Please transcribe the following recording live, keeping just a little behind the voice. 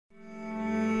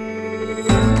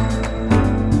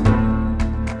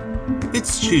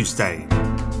It's Tuesday,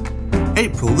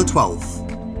 April the 12th,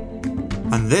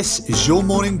 and this is your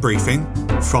morning briefing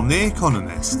from The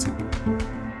Economist.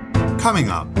 Coming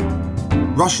up,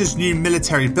 Russia's new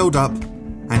military build-up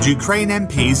and Ukraine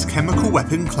MP's chemical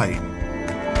weapon claim.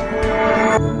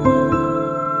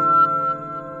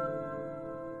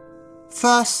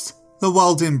 First, the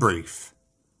world in brief.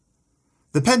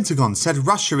 The Pentagon said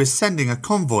Russia is sending a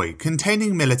convoy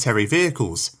containing military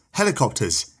vehicles,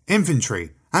 helicopters,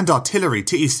 infantry and artillery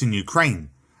to eastern Ukraine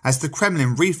as the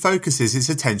Kremlin refocuses its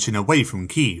attention away from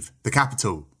Kyiv, the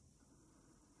capital.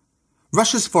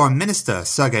 Russia's Foreign Minister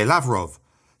Sergei Lavrov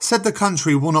said the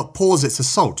country will not pause its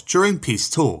assault during peace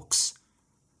talks.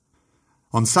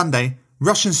 On Sunday,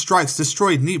 Russian strikes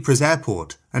destroyed Dnipro's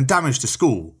airport and damaged a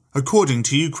school, according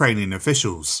to Ukrainian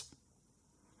officials.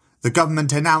 The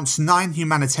government announced 9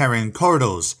 humanitarian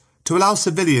corridors to allow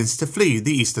civilians to flee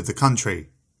the east of the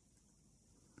country.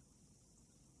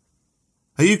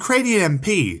 A Ukrainian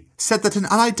MP said that an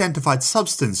unidentified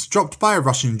substance dropped by a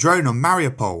Russian drone on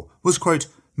Mariupol was, quote,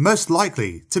 most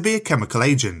likely to be a chemical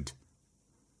agent.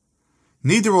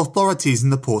 Neither authorities in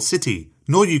the port city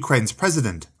nor Ukraine's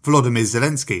president, Volodymyr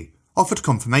Zelensky, offered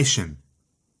confirmation.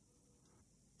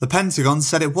 The Pentagon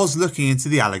said it was looking into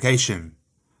the allegation.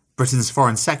 Britain's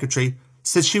Foreign Secretary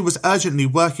said she was urgently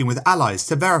working with allies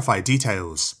to verify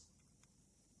details.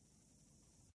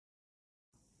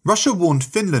 Russia warned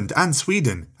Finland and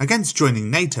Sweden against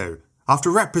joining NATO after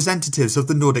representatives of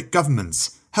the Nordic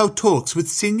governments held talks with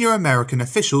senior American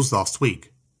officials last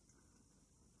week.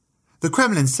 The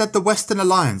Kremlin said the Western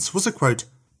alliance was a, quote,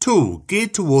 tool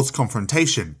geared towards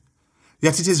confrontation,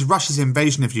 yet it is Russia's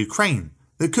invasion of Ukraine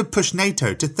that could push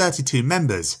NATO to 32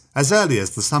 members as early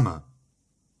as the summer.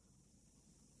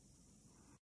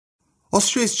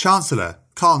 Austria's Chancellor,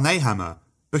 Karl Nehammer,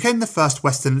 became the first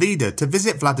Western leader to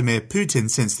visit Vladimir Putin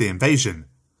since the invasion,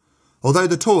 although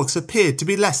the talks appeared to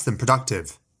be less than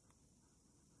productive.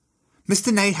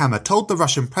 Mr. Nehammer told the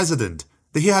Russian president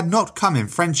that he had not come in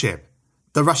friendship,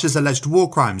 that Russia's alleged war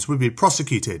crimes would be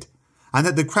prosecuted, and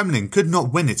that the Kremlin could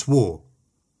not win its war.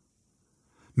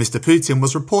 Mr. Putin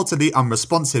was reportedly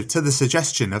unresponsive to the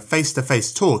suggestion of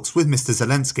face-to-face talks with Mr.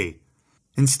 Zelensky,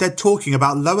 instead talking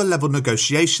about lower-level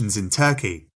negotiations in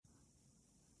Turkey.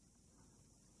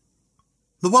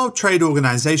 The World Trade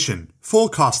Organization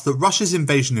forecast that Russia's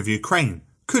invasion of Ukraine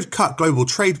could cut global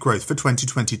trade growth for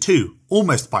 2022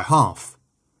 almost by half.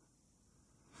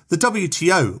 The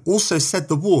WTO also said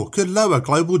the war could lower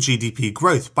global GDP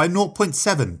growth by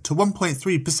 0.7 to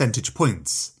 1.3 percentage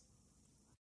points.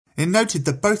 It noted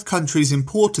that both countries'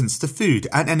 importance to food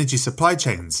and energy supply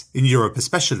chains, in Europe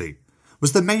especially,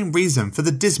 was the main reason for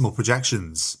the dismal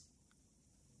projections.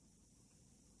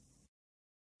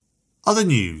 Other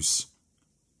news.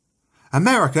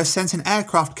 America sent an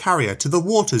aircraft carrier to the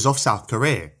waters off South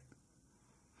Korea.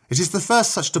 It is the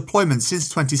first such deployment since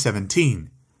 2017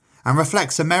 and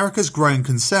reflects America's growing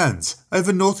concerns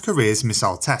over North Korea's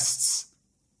missile tests.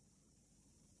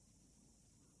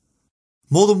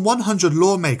 More than 100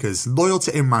 lawmakers loyal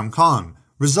to Imran Khan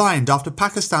resigned after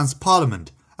Pakistan's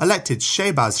parliament elected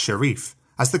Shehbaz Sharif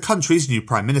as the country's new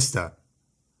Prime Minister.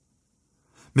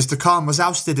 Mr. Khan was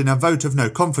ousted in a vote of no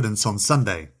confidence on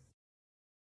Sunday.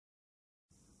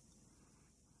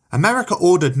 America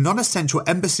ordered non-essential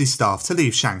embassy staff to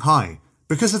leave Shanghai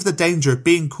because of the danger of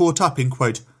being caught up in,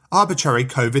 quote, arbitrary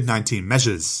COVID-19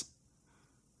 measures.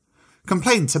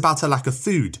 Complaints about a lack of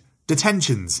food,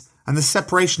 detentions, and the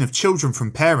separation of children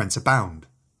from parents abound.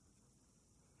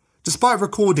 Despite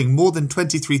recording more than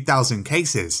 23,000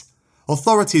 cases,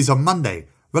 authorities on Monday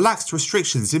relaxed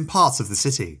restrictions in parts of the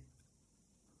city.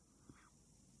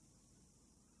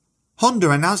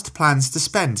 Honda announced plans to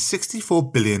spend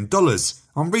 $64 billion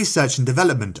on research and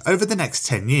development over the next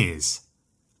 10 years.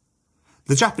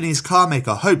 The Japanese car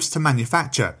maker hopes to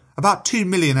manufacture about 2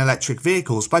 million electric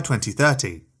vehicles by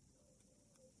 2030.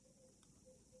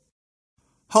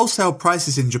 Wholesale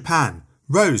prices in Japan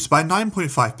rose by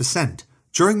 9.5%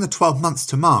 during the 12 months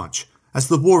to March as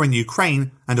the war in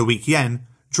Ukraine and a weak yen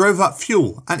drove up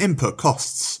fuel and input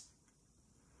costs.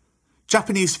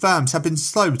 Japanese firms have been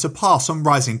slow to pass on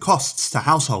rising costs to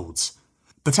households,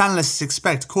 but analysts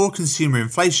expect core consumer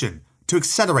inflation to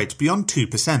accelerate beyond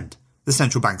 2%, the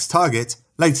central bank's target,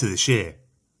 later this year.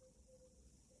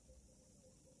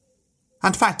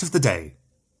 And fact of the day,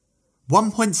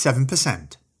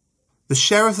 1.7%. The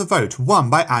share of the vote won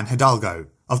by Anne Hidalgo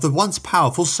of the once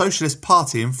powerful Socialist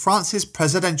Party in France's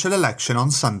presidential election on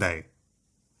Sunday.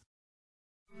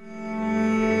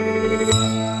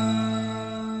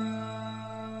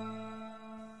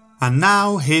 And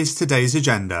now here's today's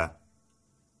agenda.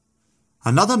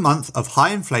 Another month of high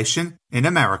inflation in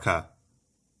America,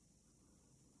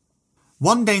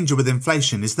 One danger with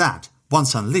inflation is that,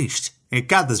 once unleashed, it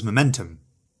gathers momentum.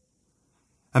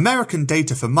 American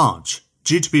data for March,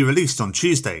 due to be released on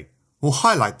Tuesday, will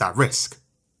highlight that risk.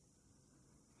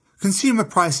 Consumer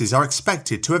prices are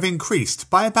expected to have increased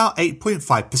by about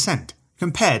 8.5%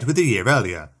 compared with a year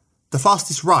earlier, the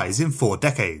fastest rise in 4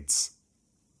 decades.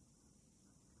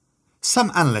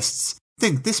 Some analysts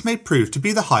think this may prove to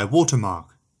be the high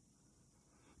watermark.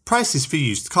 Prices for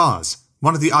used cars,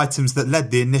 one of the items that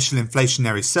led the initial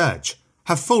inflationary surge,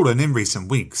 have fallen in recent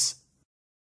weeks.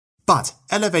 But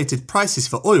elevated prices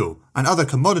for oil and other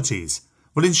commodities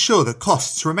will ensure that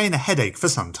costs remain a headache for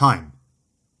some time.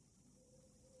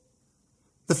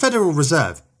 The Federal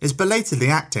Reserve is belatedly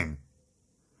acting.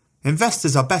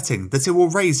 Investors are betting that it will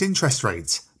raise interest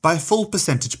rates by a full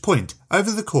percentage point over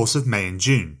the course of May and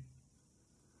June.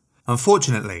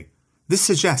 Unfortunately, this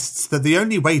suggests that the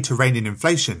only way to rein in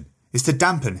inflation is to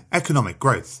dampen economic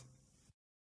growth.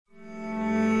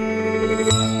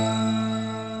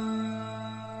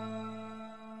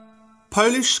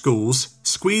 Polish schools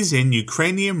squeeze in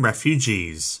Ukrainian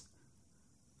refugees.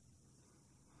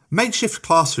 Makeshift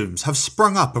classrooms have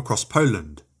sprung up across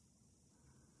Poland.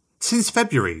 Since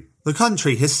February, the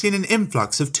country has seen an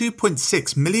influx of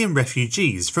 2.6 million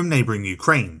refugees from neighbouring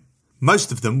Ukraine,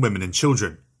 most of them women and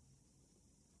children.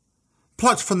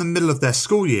 Plucked from the middle of their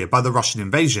school year by the Russian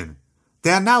invasion,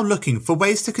 they are now looking for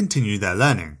ways to continue their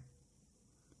learning.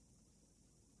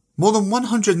 More than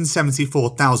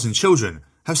 174,000 children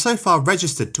have so far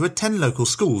registered to attend local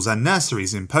schools and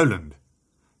nurseries in Poland,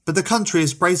 but the country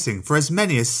is bracing for as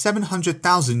many as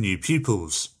 700,000 new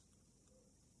pupils.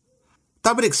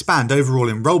 That would expand overall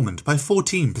enrolment by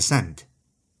 14%.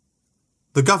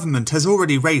 The government has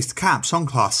already raised caps on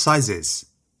class sizes.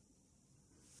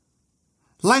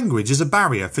 Language is a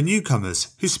barrier for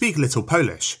newcomers who speak little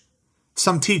Polish.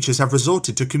 Some teachers have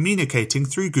resorted to communicating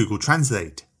through Google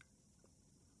Translate.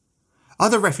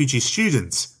 Other refugee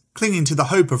students, clinging to the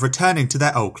hope of returning to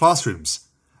their old classrooms,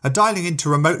 are dialing into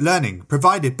remote learning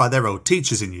provided by their old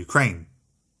teachers in Ukraine.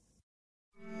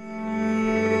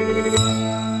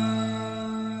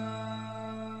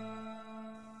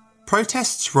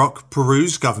 Protests rock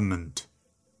Peru's government.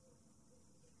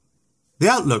 The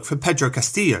outlook for Pedro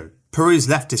Castillo, Peru's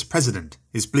leftist president,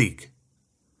 is bleak.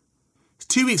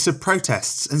 2 weeks of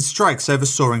protests and strikes over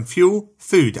soaring fuel,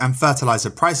 food and fertilizer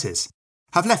prices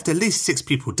have left at least 6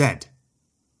 people dead.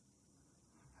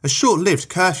 A short-lived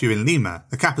curfew in Lima,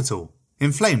 the capital,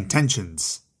 inflamed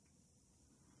tensions.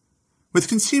 With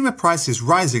consumer prices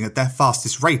rising at their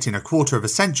fastest rate in a quarter of a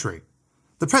century,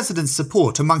 the president's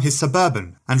support among his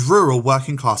suburban and rural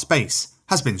working-class base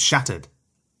has been shattered.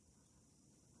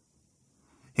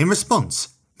 In response,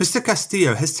 Mr.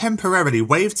 Castillo has temporarily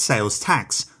waived sales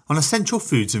tax on essential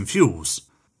foods and fuels,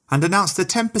 and announced a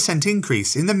 10%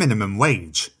 increase in the minimum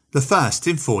wage, the first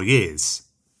in 4 years.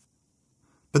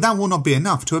 But that will not be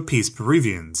enough to appease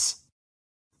Peruvians.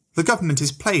 The government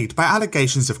is plagued by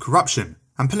allegations of corruption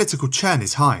and political churn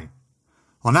is high.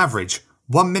 On average,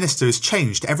 1 minister is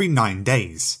changed every 9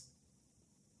 days.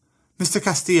 Mr.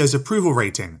 Castillo's approval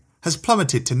rating has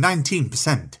plummeted to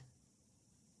 19%.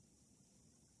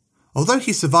 Although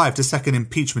he survived a second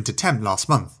impeachment attempt last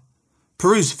month,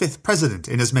 Peru's 5th president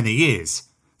in as many years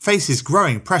faces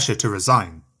growing pressure to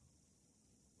resign.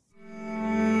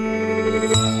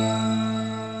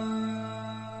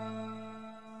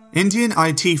 Indian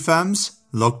IT firms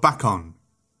log back on.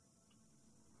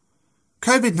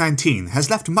 COVID-19 has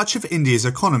left much of India's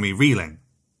economy reeling.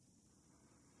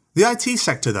 The IT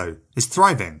sector, though, is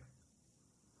thriving.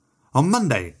 On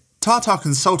Monday, Tata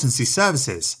Consultancy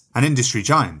Services, an industry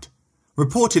giant,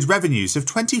 reported revenues of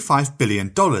 $25 billion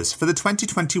for the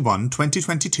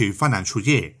 2021-2022 financial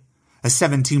year, a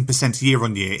 17%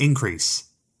 year-on-year increase.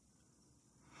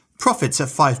 Profits at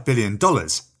 $5 billion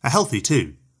are healthy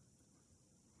too.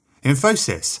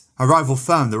 Infosys, a rival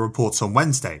firm that reports on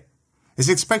Wednesday, is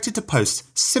expected to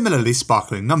post similarly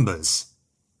sparkling numbers.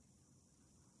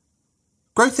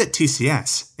 Growth at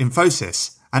TCS,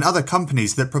 Infosys, and other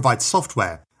companies that provide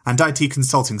software and IT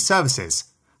consulting services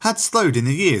had slowed in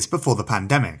the years before the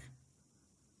pandemic.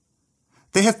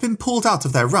 They have been pulled out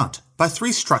of their rut by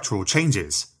 3 structural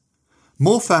changes: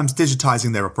 more firms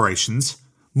digitizing their operations,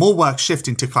 more work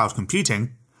shifting to cloud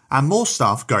computing, and more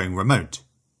staff going remote.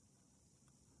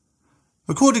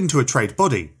 According to a trade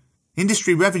body,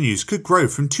 industry revenues could grow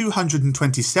from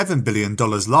 $227 billion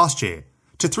last year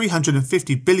to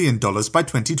 $350 billion by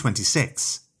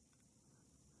 2026.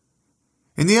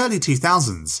 In the early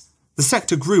 2000s, the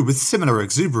sector grew with similar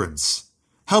exuberance,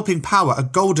 helping power a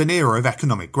golden era of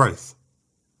economic growth.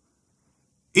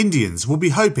 Indians will be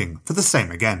hoping for the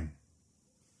same again.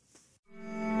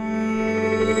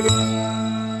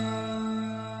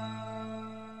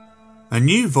 A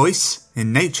new voice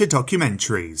in nature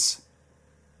documentaries.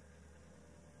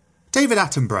 David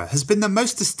Attenborough has been the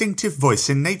most distinctive voice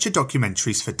in nature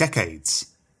documentaries for decades.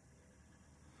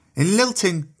 In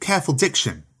lilting, careful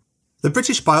diction, the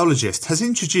British biologist has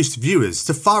introduced viewers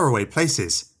to faraway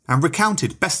places and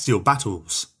recounted bestial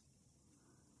battles.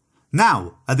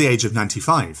 Now, at the age of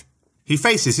 95, he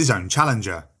faces his own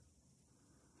challenger.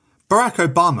 Barack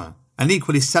Obama, an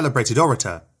equally celebrated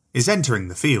orator, is entering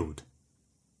the field.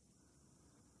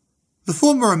 The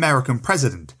former American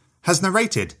president has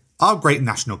narrated Our Great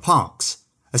National Parks,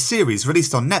 a series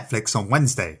released on Netflix on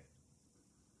Wednesday.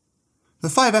 The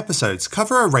 5 episodes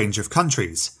cover a range of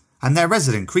countries and their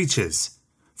resident creatures,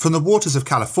 from the waters of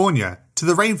California to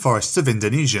the rainforests of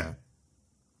Indonesia.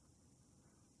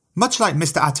 Much like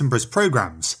Mr. Attenborough's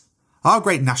programs, Our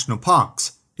Great National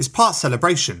Parks is part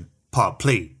celebration, part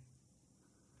plea.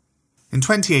 In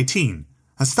 2018,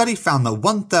 a study found that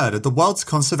 1/3 of the world's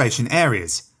conservation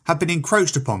areas had been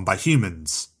encroached upon by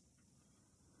humans.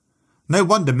 No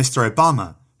wonder Mr.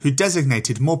 Obama, who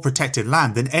designated more protected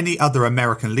land than any other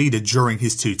American leader during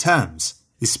his 2 terms,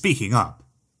 is speaking up.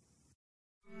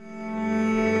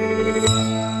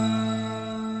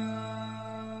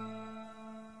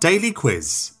 Daily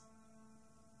Quiz.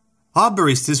 Our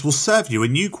baristas will serve you a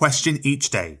new question each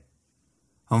day.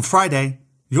 On Friday,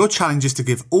 your challenge is to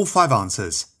give all 5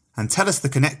 answers and tell us the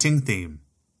connecting theme.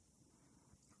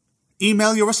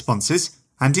 Email your responses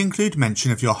and include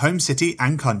mention of your home city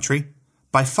and country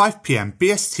by 5 p.m.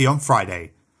 BST on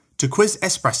Friday to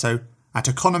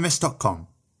quizespresso@economist.com.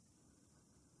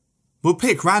 We'll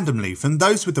pick randomly from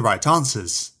those with the right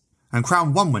answers and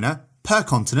crown one winner per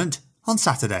continent on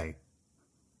Saturday.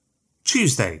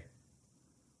 Tuesday.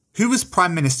 Who was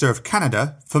Prime Minister of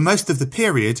Canada for most of the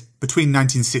period between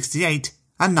 1968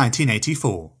 and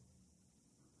 1984?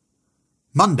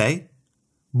 Monday.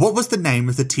 What was the name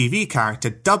of the TV character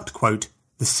dubbed, quote,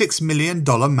 the $6 Million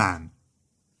Man?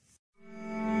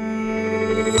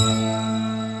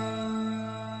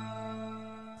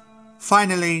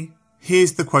 Finally,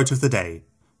 here's the quote of the day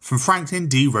from Franklin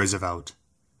D. Roosevelt,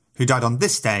 who died on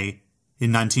this day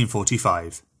in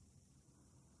 1945.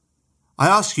 I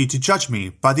ask you to judge me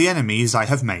by the enemies I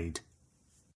have made.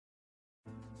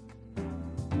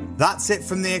 That's it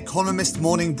from the Economist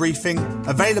morning briefing,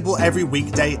 available every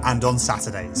weekday and on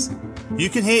Saturdays. You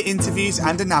can hear interviews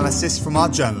and analysis from our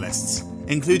journalists,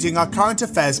 including our current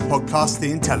affairs podcast, The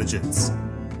Intelligence,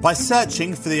 by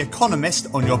searching for The Economist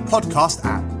on your podcast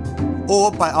app,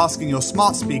 or by asking your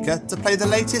smart speaker to play the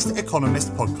latest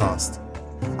Economist podcast.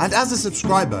 And as a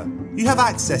subscriber, you have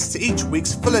access to each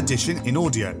week's full edition in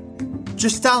audio.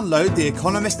 Just download the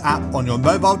Economist app on your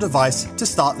mobile device to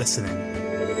start listening.